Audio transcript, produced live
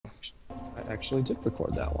actually did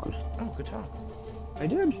record that one. Oh, good talk. I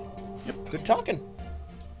did. Yep, good talking.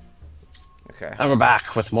 Okay. And we're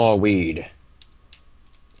back with more weed.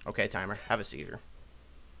 Okay, timer. Have a seizure.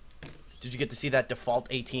 Did you get to see that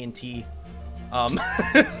default AT&T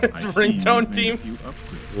ringtone team?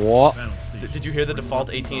 What? Did you hear the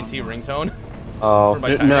default AT&T ringtone? Oh,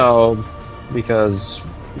 no, because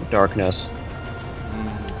darkness.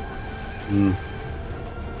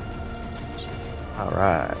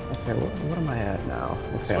 Alright. Okay, what am I at now?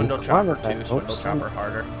 Okay, Swindle Chopper 2, Swindle Chopper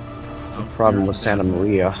harder. No problem with Santa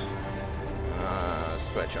Maria.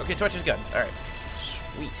 Switch. Okay, Twitch is good. Alright.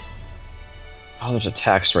 Sweet. Oh, there's a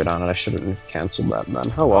tax rate on it. I shouldn't have canceled that then.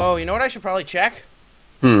 Oh well. Oh, you know what I should probably check?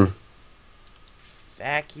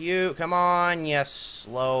 Fuck you. Come on, yes,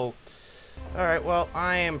 slow. Alright, well,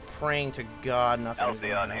 I am praying to God nothing's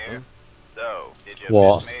going to happen. So, did you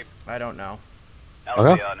What? miss me? I don't know.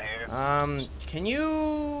 Okay. Here. Can you...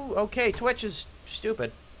 Okay, Twitch is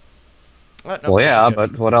stupid. No, Well, yeah,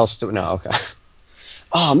 but what else do... No, okay.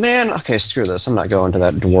 Oh, man. Okay, screw this. I'm not going to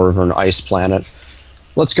that dwarven ice planet.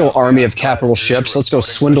 Let's go army of capital ships. Let's go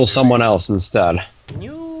swindle someone else instead. Can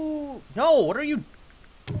you... No, what are you...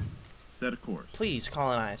 Set a course. Please,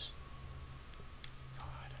 colonize.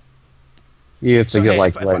 You have to So, get, hey,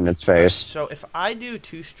 like, if right in its face. So, if I do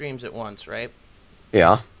 2 streams at once, right?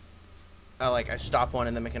 Yeah. Like, I stop one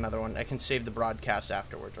and then make another one. I can save the broadcast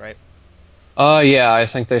afterwards, right? Yeah, I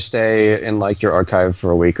think they stay in, like, your archive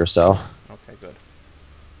for a week or so. Okay, good.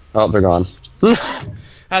 Oh, they're gone.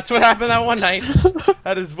 That's what happened that one night.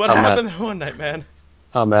 That is what happened that one night, man.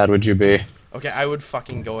 How mad would you be? Okay, I would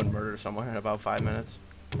fucking go and murder someone in about 5 minutes.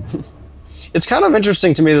 It's kind of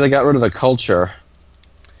interesting to me that they got rid of the culture.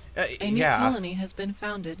 A new colony has been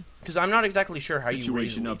founded. Because I'm not exactly sure how you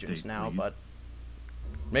raise Situation legions update, now, please. but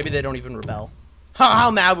maybe they don't even rebel.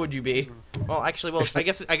 How mad would you be? Well, actually, well, I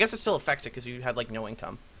guess it still affects it because you had like no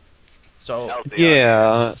income. So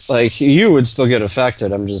Yeah, like, you would still get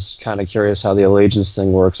affected. I'm just kind of curious how the allegiance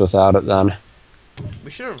thing works without it then.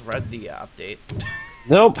 we should have read the update.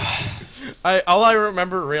 Nope. All I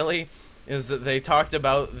remember really is that they talked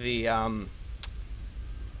about the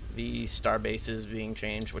star bases being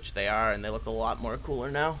changed, which they are, and they look a lot more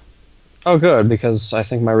cooler now. Oh, good, because I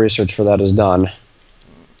think my research for that is done.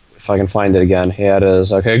 If I can find it again. Yeah, it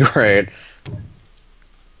is. Okay, great.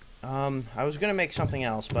 I was gonna make something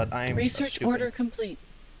else, but I'm Research stupid. order complete.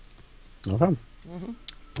 Okay.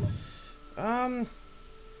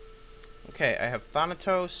 Okay, I have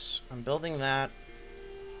Thanatos. I'm building that.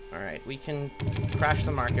 Alright, we can crash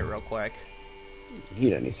the market real quick.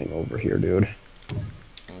 Need anything over here, dude.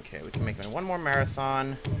 Okay, we can make one more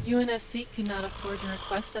marathon. UNSC cannot afford your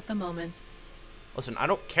request at the moment. Listen, I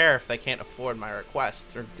don't care if they can't afford my request.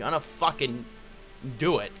 They're gonna fucking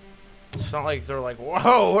do it. It's not like they're like,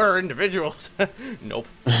 whoa, we're individuals. Nope.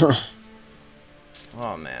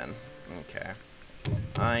 Oh, man. Okay.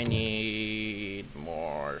 I need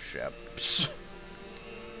more ships.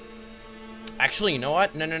 Actually, you know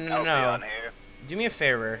what? No. Here. Do me a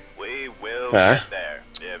favor. We will Okay. get there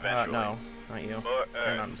eventually. No, not you. For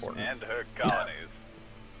They're not Earth important. and her colonies.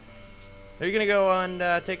 Are you gonna go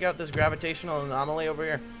and take out this gravitational anomaly over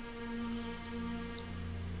here?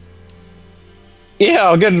 Yeah,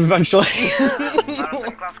 I'll get it eventually.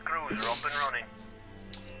 Class cruiser up and running.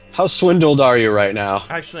 How swindled are you right now?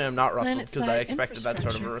 Actually, I'm not Russell, because I Planet-side expected that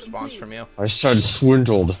sort of a infrastructure response complete. from you. I said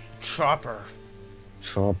swindled. Chopper.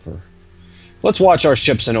 Chopper. Let's watch our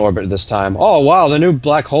ships in orbit this time. Oh, wow, the new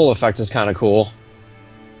black hole effect is kind of cool.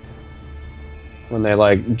 When they,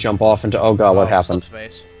 like, jump off into... Oh, God, what happened?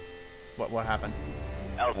 Space. What happened?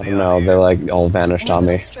 I don't know, they, like, all vanished on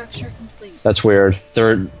me. Orbital structure complete. That's weird.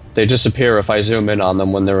 They disappear if I zoom in on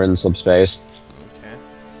them when they're in subspace.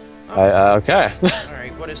 Okay. Okay.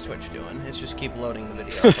 Alright, what is Twitch doing? It's just keep loading the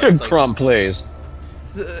video. but it's like- Crump, please.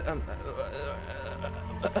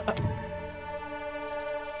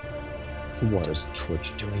 What is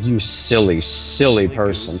Twitch doing? You silly, silly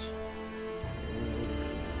person. Goose.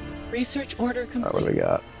 Research order Alright, what do we complete.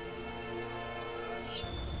 got?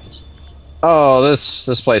 Oh,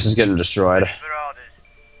 this place is getting destroyed.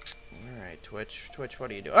 Alright, Twitch, what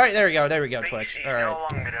do you do? Alright, there we go, Twitch. Alright.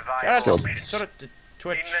 Shout out to sort of to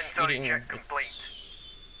Twitch eating its...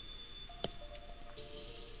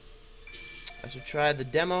 I should try the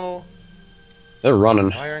demo. They're running.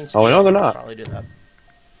 Fire and Oh, no, Steel. they're I'll not. probably do that.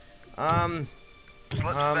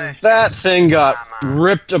 That thing got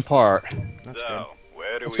ripped apart. That's good. So,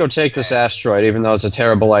 where do Let's we go take this stand? asteroid, even though it's a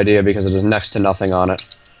terrible idea because it has next to nothing on it.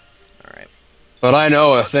 Alright. But I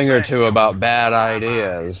know a thing or two about bad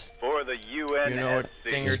ideas. For the UNSC. You know a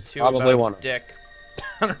thing or two Probably about one. dick.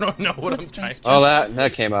 I don't know what I'm Flip trying. space Oh,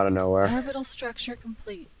 that came out of nowhere. Orbital structure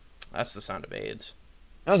complete. That's the sound of AIDS.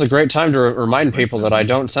 That was a great time to remind people that I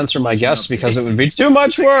don't censor my guests because it would be too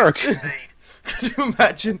much work. Could you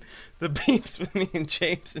imagine the beeps with me and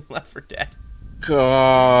James in Left 4 Dead?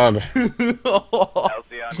 God.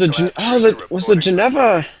 Was the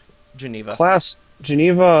Geneva Geneva. class?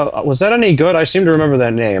 Geneva, was that any good? I seem to remember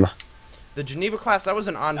that name. The Geneva class, that was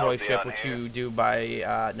an envoy ship, which you do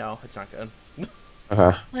by, no, it's not good.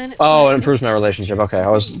 Okay. Planet Oh, it science. improves my relationship. Okay, I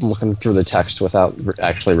was looking through the text without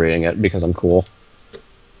actually reading it because I'm cool.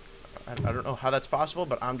 I don't know how that's possible,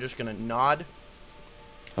 but I'm just gonna nod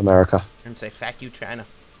America. and say, fuck you, China.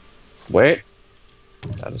 Wait.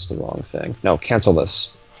 That is the wrong thing. No, cancel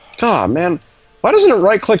this. God, man. Why doesn't it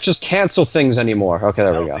right-click just cancel things anymore? Okay,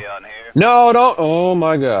 there we go. Halcyon here. No, don't. Oh,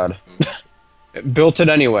 my God. It built it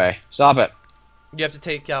anyway. Stop it. You have to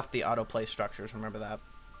take off the autoplay structures, remember that.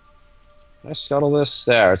 Can I scuttle this?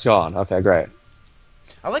 There, it's gone. Okay, great.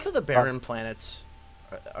 I like how the barren planets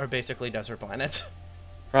are basically desert planets.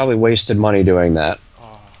 Probably wasted money doing that.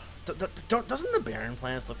 Doesn't the barren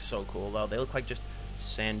planets look so cool, though? They look like just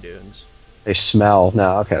sand dunes. They smell.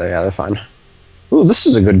 No, okay, yeah, they're fine. Ooh, this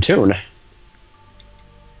is a good tune.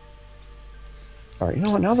 Alright, you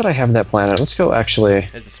know what? Now that I have that planet, let's go actually...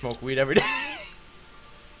 As to smoke weed every day.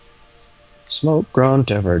 Smoke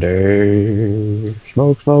grunt every day.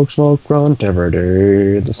 Smoke, smoke, smoke grunt every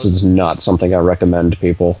day. This is not something I recommend to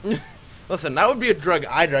people. Listen, that would be a drug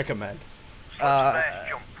I'd recommend.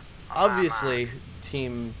 Obviously,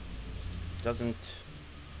 team doesn't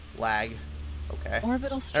lag. Okay.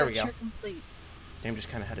 Orbital There we structure go. complete. Game just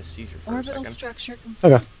kind of had a seizure for Orbital a second. structure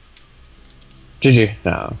complete. Okay. GG.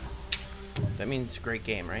 No. That means great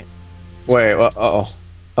game, right? Wait, uh-oh.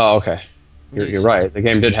 Oh, okay. You're right. The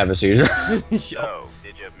game did have a seizure. So,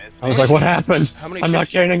 did you miss I was like, what happened? How many I'm not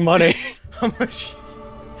ships- gaining money. How much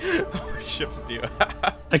ships do you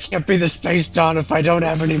have? I can't be the space Don if I don't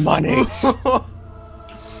have any money. How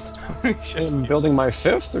many ships do I'm you- building my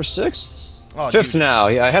 5th or 6th? Oh, 5th dude. now.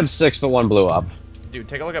 Yeah, I had 6, but 1 blew up. Dude,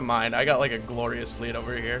 take a look at mine. I got like a glorious fleet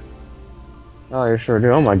over here. Oh, you sure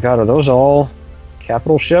do. Oh my god, are those all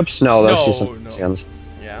capital ships? No, those are some No. Halcyons.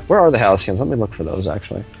 Yeah. Where are the Halcyons? Let me look for those,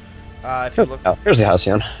 actually. If you look, Oh, here's the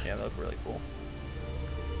Halcyon. yeah, they look really cool.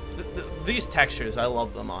 These textures, I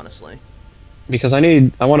love them, honestly. Because I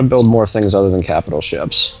want to build more things other than capital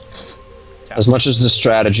ships. As much as the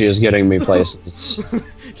strategy is getting me places.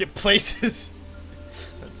 Get places.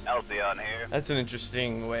 Halcyon here. That's an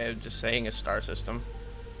interesting way of just saying a star system.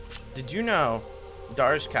 Did you know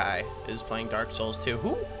Darskai is playing Dark Souls 2?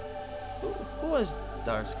 Who was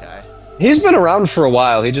Darskai? He's been around for a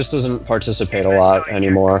while, he just doesn't participate a lot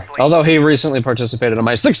anymore. Although he recently participated in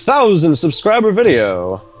my 6,000 subscriber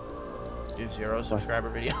video. Your 0 subscriber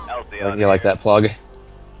video. I think Halcyon you like here. that plug?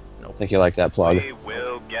 Nope. I think you like that plug. We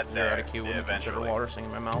will get 0 out there of Q wouldn't consider eventually. walrusing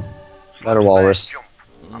in my mouth. Better walrus.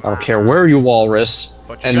 I don't care where you walrus.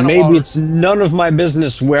 But you're And gonna maybe walrus. it's none of my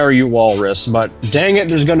business where you walrus, but dang it,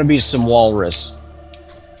 there's gonna be some walrus.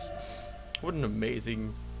 What an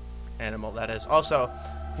amazing animal that is. Also,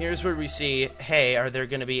 here's where we see, hey, are there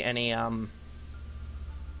gonna be any,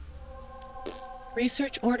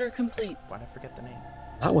 Research order complete. why'd I forget the name?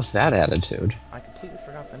 Not with that attitude. I completely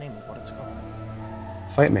forgot the name of what it's called.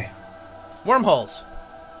 Fight me. Wormholes!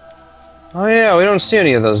 Oh yeah, we don't see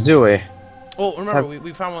any of those, do we? Oh, remember,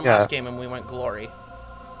 we found one Yeah. last game and we went glory.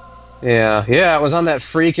 Yeah, it was on that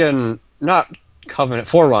freaking, not Covenant,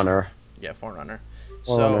 Forerunner. Yeah, Forerunner.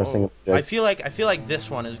 Forerunner So, thing. I feel like this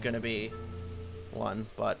one is gonna be one,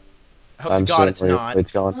 but I hope to I'm God seeing it's where not.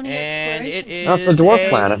 it's going. Colony And it exploration. is No, it's a dwarf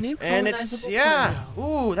planet. New And it's, colonizable yeah.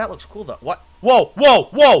 planet. Ooh, that looks cool though. What? Whoa, whoa,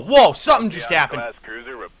 whoa, whoa! Something just happened. Class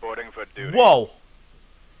cruiser reporting for duty. Whoa.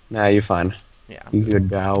 Nah, you fine. Yeah. You good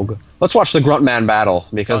dog. Let's watch the Gruntman battle,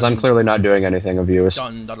 because I'm clearly not doing anything of use.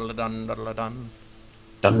 Dun dun dun dun dun dun.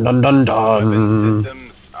 Dun dun dun dun.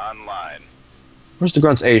 Systems online. Where's the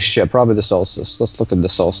Grunt's ace ship? Probably the Solstice. Let's look at the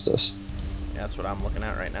Solstice. Yeah, that's what I'm looking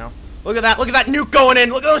at right now. Look at that! Look at that nuke going in!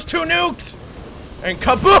 Look at those 2 nukes! And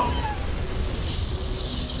kaboom!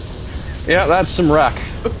 Yeah, that's some wreck.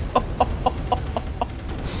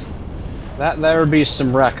 That there be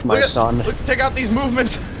some wreck, my son. Look, check out these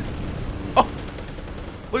movements. Oh,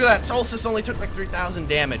 look at that! Solstice only took like 3,000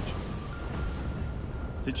 damage.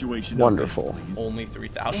 Situation Wonderful. update, please. Only A new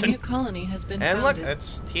 3,000. colony has been And look, founded.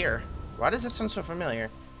 it's Tyr. Why does it sound so familiar?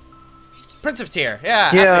 Prince of Tyr.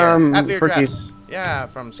 Yeah. Yeah, at your pretty- dress. Yeah,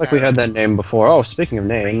 from Skyrim. Like we had that name before. Oh, speaking of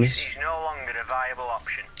names. Is no longer a viable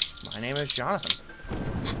option. My name is Jonathan.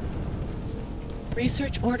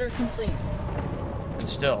 Research order complete. And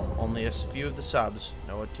still, only a few of the subs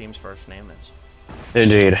know what team's first name is.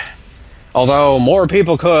 Indeed. Although more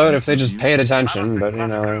people could if they just paid attention, but you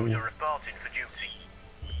know, Reporting for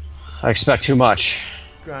duty. I expect too much.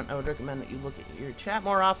 Grunt, I would recommend that you look at your chat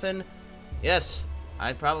more often. Yes,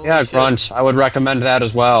 I probably Yeah, should. Grunt, I would recommend that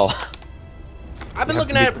as well. I've been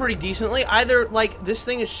looking at it pretty decently. Either, like, this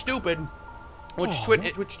thing is stupid, which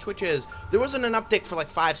Twitch is. There wasn't an update for, like,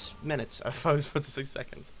 5 minutes. I was supposed to say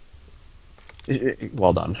seconds.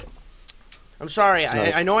 Well done. I'm sorry.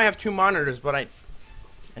 I know I have 2 monitors, but I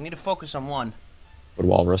need to focus on one. Good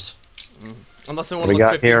walrus. Unless I want What to we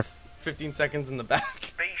look got here? 15 seconds in the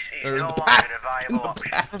back. Base is Or no the longer back. a In viable the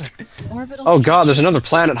option. back. Orbital Oh god, there's structure- another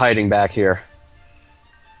planet hiding back here.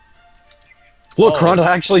 Look, Oh. Grunt,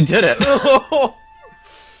 I actually did it.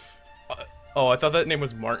 Oh, I thought that name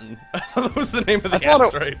was Martin. I thought that was the name of the I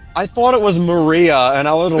asteroid. thought it was Maria, and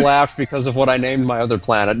I would have laughed because of what I named my other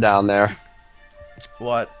planet down there.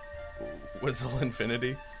 What? Whistle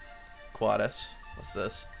Infinity? Quadus? What's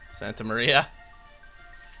this? Santa Maria?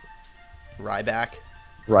 Ryback?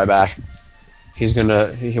 Ryback.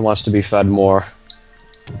 He wants to be fed more.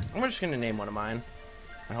 I'm just gonna name one of mine.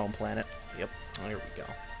 My home planet. Yep. There we go.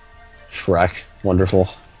 Shrek. Wonderful.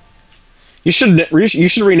 You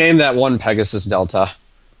should rename that one Pegasus Delta.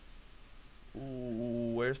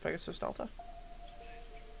 Ooh, where's Pegasus Delta?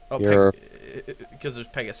 Oh, Your- because there's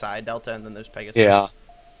Pegasi Delta and then there's Pegasus. Yeah.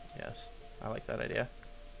 Yes, I like that idea.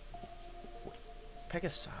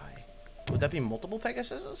 Pegasi. Would that be multiple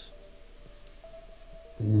Pegasuses?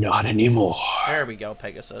 Not anymore. There we go,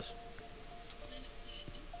 Pegasus.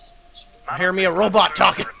 Hear me, a robot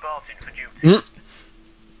talking. Reporting for duty.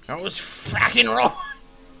 That was fucking wrong.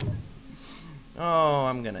 Oh,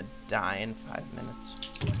 I'm gonna die in 5 minutes.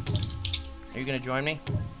 Are you gonna join me?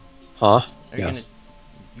 Huh? Are you Yeah. gonna?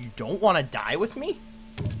 You don't want to die with me?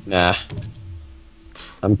 Nah.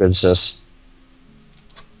 I'm good, sis.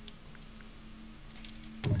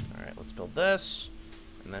 All right, let's build this,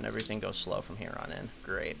 and then everything goes slow from here on in.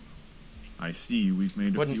 Great. I see we've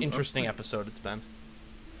made a What an few interesting upgrades. episode it's been.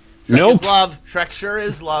 Shrek Nope. is love. Shrek sure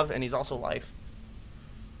is love, and he's also life.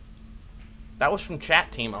 That was from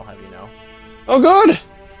chat team, I'll have you know. Oh, good.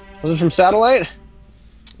 Was it from Satellite?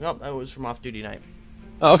 Nope, that was from off duty night.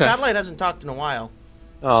 Oh, okay. Satellite hasn't talked in a while.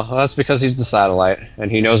 Oh, well, that's because he's the Satellite,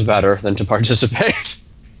 and he knows better than to participate.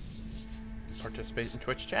 Participate in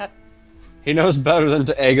Twitch chat. He knows better than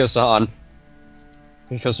to egg us on.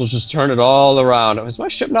 Because we'll just turn it all around. Is my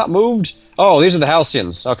ship not moved? Oh, these are the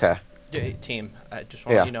Halcyons. Okay. Yeah, team, I just want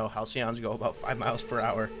to Yeah. let you know, Halcyons go about 5 miles per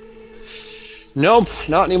hour. Nope,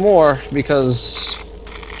 not anymore, because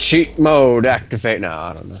cheat mode activate. No,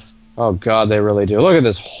 I don't know. Oh god, they really do. Look at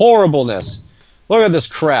this horribleness. Look at this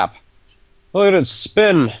crap. Look at it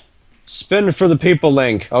spin. Spin for the people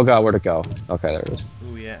link. Oh god, where'd it go? Okay, there it is.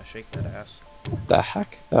 Ooh yeah, shake that ass. What the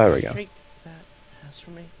heck? Oh, there we go. Shake that ass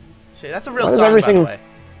for me. See, that's a real Why does song, by everything- the way.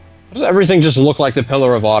 Why does everything just look like the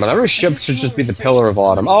Pillar of Autumn? Every ship should just be the Pillar of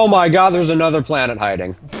Autumn. Oh my god, there's another planet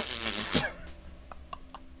hiding.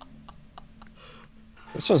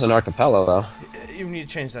 This one's an archipelago, though. You need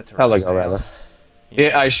to change that to Archipelago, Rosedale. rather.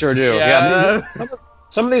 Yeah, I sure do. Yeah. Yeah.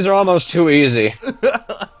 Some of these are almost too easy.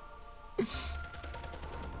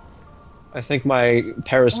 I think my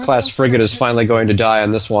Paris-class frigate is finally going to die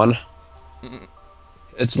on this one.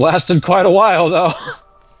 It's lasted quite a while, though.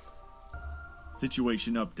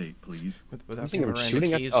 Situation update, please. Would I that be think I'm Miranda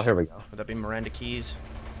shooting at. Keys? Oh, here we go. Would that be Miranda Keys?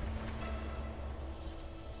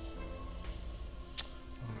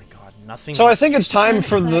 Oh my god, nothing. So I think it's time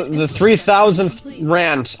for the 3000th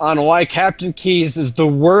rant on why Captain Keyes is the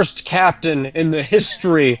worst captain in the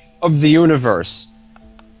history of the universe.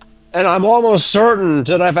 And I'm almost certain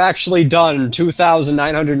that I've actually done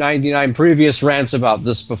 2,999 previous rants about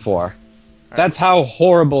this before. That's how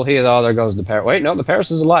horrible he is. Oh, there goes the Paris. Wait, no, the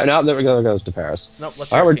Paris is alive. No, there goes the Paris. Nope,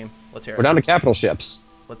 let's All hear right, it, team. Let's hear We're it. down to capital ships.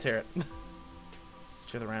 Let's hear it.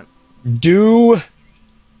 Let's hear the rant. Do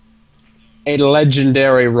a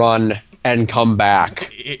legendary run and come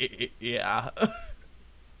back. Yeah.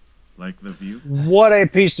 Like the view? What a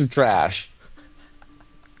piece of trash.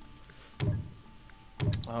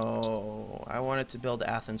 Oh, I wanted to build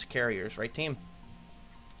Athens carriers, right, team?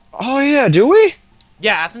 Oh yeah, do we?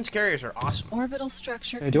 Yeah, Athens carriers are awesome. Orbital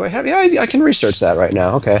structure. Hey, do I have? Yeah, I can research that right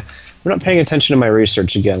now. Okay, we're not paying attention to my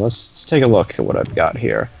research again. Let's take a look at what I've got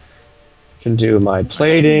here. Can do my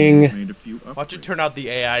plating. Made a few Watch it upgrades. turn out the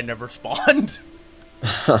AI never spawned.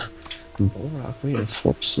 Bulwark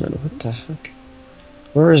reinforcement. What the heck?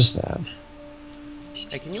 Where is that?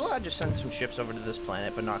 Hey, can you just send some ships over to this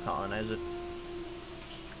planet but not colonize it?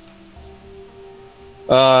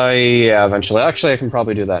 Yeah, eventually. Actually, I can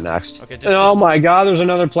probably do that next. Okay, oh my god, there's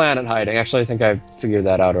another planet hiding. Actually, I think I figured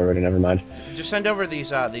that out already. Never mind. just send over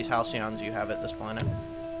these Halcyons you have at this planet.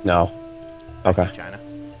 No. Okay. China.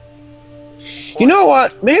 You know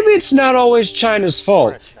what? Maybe it's not always China's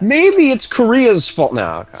fault. Maybe it's Korea's fault.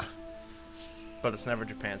 No, okay. But it's never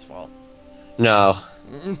Japan's fault. No.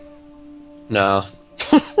 No.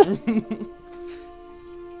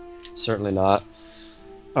 Certainly not.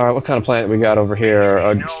 Alright, what kind of planet we got over here?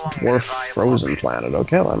 A dwarf frozen planet.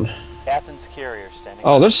 Okay, then. Athens carrier standing.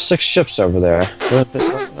 Oh, there's 6 ships over there.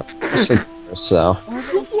 So. Orbital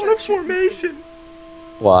What a structure. formation!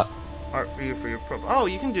 What? Art for you for your Oh,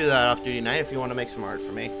 you can do that off duty night if you want to make some art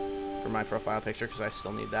for me, for my profile picture, because I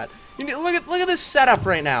still need that. You need, look at this setup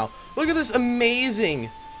right now. Look at this amazing.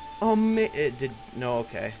 Oh, it did no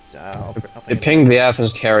okay. I'll It pinged the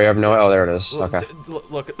Athens carrier. No, oh, there it is. Look, Okay.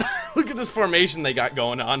 look at this formation they got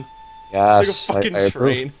going on. Yes, It's like a fucking I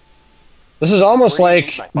approve. train. This is almost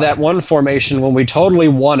like that one formation when we totally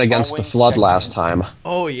won against the Flood last time.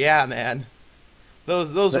 Oh yeah, man.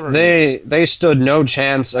 Those were They stood no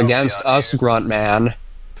chance against us, Grunt Man.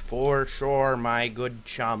 for sure, my good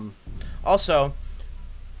chum. Also,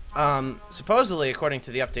 supposedly, according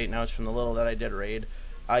to the update notes from the little that I did raid,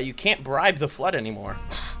 you can't bribe the Flood anymore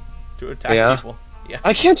to attack people. Yeah.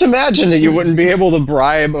 I can't imagine that you wouldn't be able to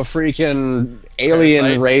bribe a freaking alien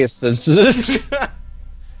Parasite. race that's...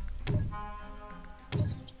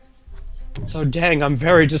 So dang, I'm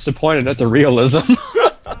very disappointed at the realism.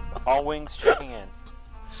 All wings checking in.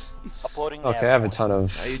 Uploading. Okay, I have a ton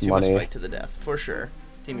of You two must money. fight to the death, for sure.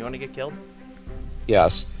 Team, you want to get killed?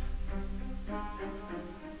 Yes.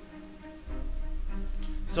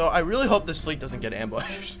 So I really hope this fleet doesn't get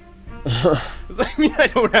ambushed. 'Cause, I mean, I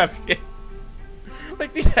don't have shit.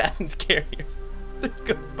 Like these Athens carriers, they're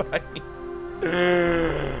goodbye.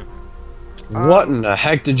 What in the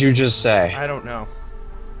heck did you just say? I don't know.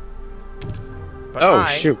 But Oh,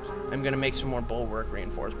 shoot. I'm gonna make some more bulwark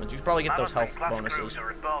reinforcements. You should probably get those health bonuses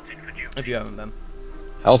if you haven't them.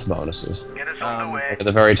 Health bonuses. Get us underway. At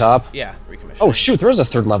the very top? Yeah, recommission. Oh shoot, there is a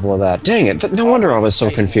 3rd level of that. Dang it, no wonder I was so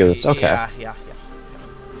confused. Okay. Yeah.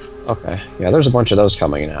 Okay. Yeah, there's a bunch of those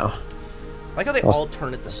coming now. I like how they all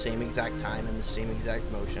turn at the same exact time in the same exact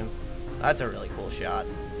motion. That's a really cool shot.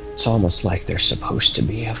 It's almost like they're supposed to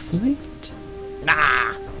be a fleet.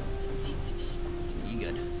 Nah. You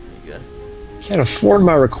good? You good? Can't afford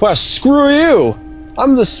my request. Screw you!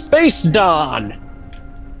 I'm the Space Don!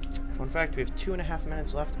 Fun fact: we have 2.5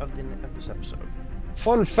 minutes left of this episode.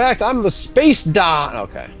 Fun fact, I'm the Space Don!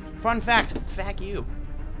 Okay. Fun fact: fuck you.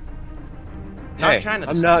 Hey, Not China.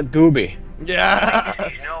 I'm not Gooby. Yeah.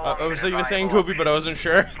 I was thinking of saying Coopy, but I wasn't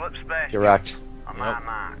sure. Slip space Direct. on my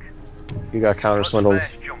mark. You got counter swindled,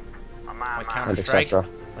 Space jump on my Like mark. and Counter-Strike. etc.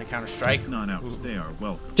 Like Counter-Strike. It's not out. They are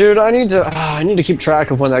welcome. Dude, I need to keep track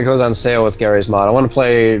of when that goes on sale with Gary's mod. I want to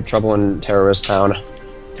play Trouble in Terrorist Town.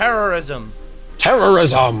 Terrorism.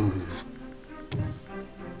 Terrorism!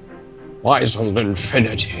 Wizel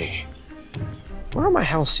Infinity. Where are my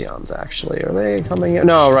Halcyons, actually? Are they coming in?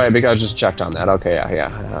 No, right, because I just checked on that. Okay,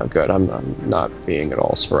 yeah, good. I'm not being at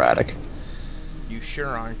all sporadic. You sure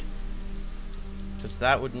aren't. Because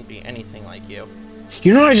that wouldn't be anything like you.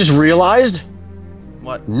 You know what I just realized?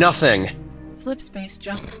 What? Nothing. Flip space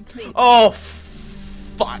jump complete. Oh,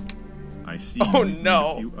 fuck. I see. Oh, we've made a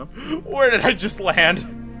no. few upgrades. Where did I just land?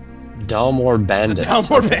 Dalmor Bandits.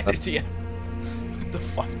 Downward bandits, yeah. What the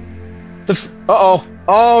fuck? Uh-oh.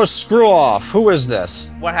 Oh, screw off. Who is this?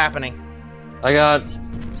 What happening? I got...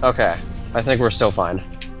 Okay. I think we're still fine.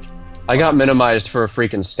 I got minimized for a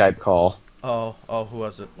freaking Skype call. Oh, who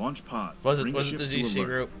was it? Launch pods. Was it Bring the ships to ZC alert.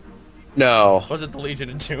 group? No. Was it the Legion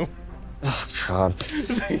of Doom? Oh, God.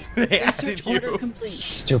 They added Research order you. complete.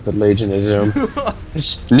 Stupid Legion of Doom.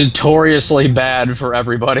 It's notoriously bad for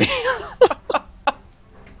everybody.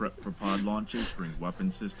 Prep for pod launches. Bring weapon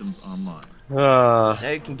systems online. Now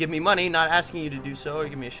you can give me money, not asking you to do so, or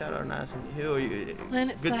give me a shout out, not asking you to. Or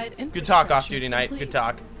Planet side good talk off infrastructure duty night. complete. Good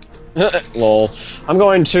talk. Lol. I'm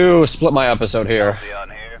going to split my episode here.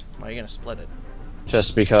 Why are you gonna split it?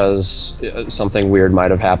 Just because something weird might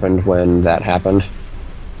have happened when that happened.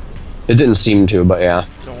 It didn't seem to, but yeah.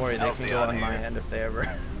 Don't worry, they can go on my end if they ever.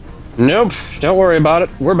 Nope. Don't worry about it.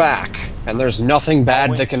 We're back. And there's nothing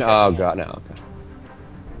bad that can... Oh, God, no. Okay.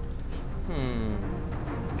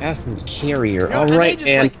 Athens Carrier. You know, Alright,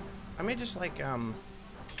 and... I may just like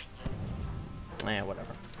whatever.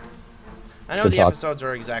 I know Good the talk. episodes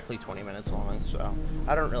are exactly 20 minutes long, so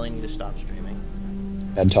I don't really need to stop streaming.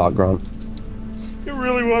 Bad talk, Grunt. It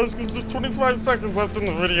really was, because there's 25 seconds left in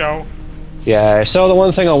the video. Yeah, so the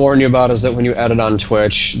one thing I'll warn you about is that when you edit on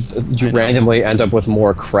Twitch, you randomly end up with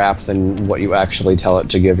more crap than what you actually tell it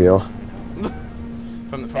to give you.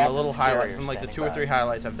 From the little highlight, from like the 2 or 3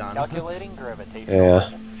 highlights I've done. Calculating gravitational. Yeah.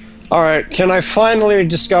 Alright, can I finally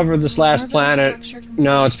discover this last planet?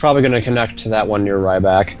 No, it's probably going to connect to that one near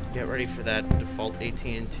Ryback. Get ready for that default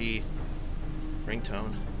AT&T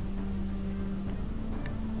ringtone.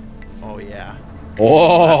 Oh yeah.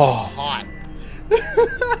 Oh! That's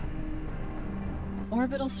hot.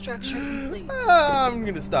 Orbital structure complete. I'm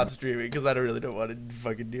gonna stop streaming because I really don't want to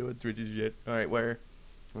fucking deal with Twitch's shit. Alright, where's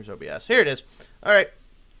OBS? Here it is. Alright.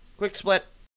 Quick split.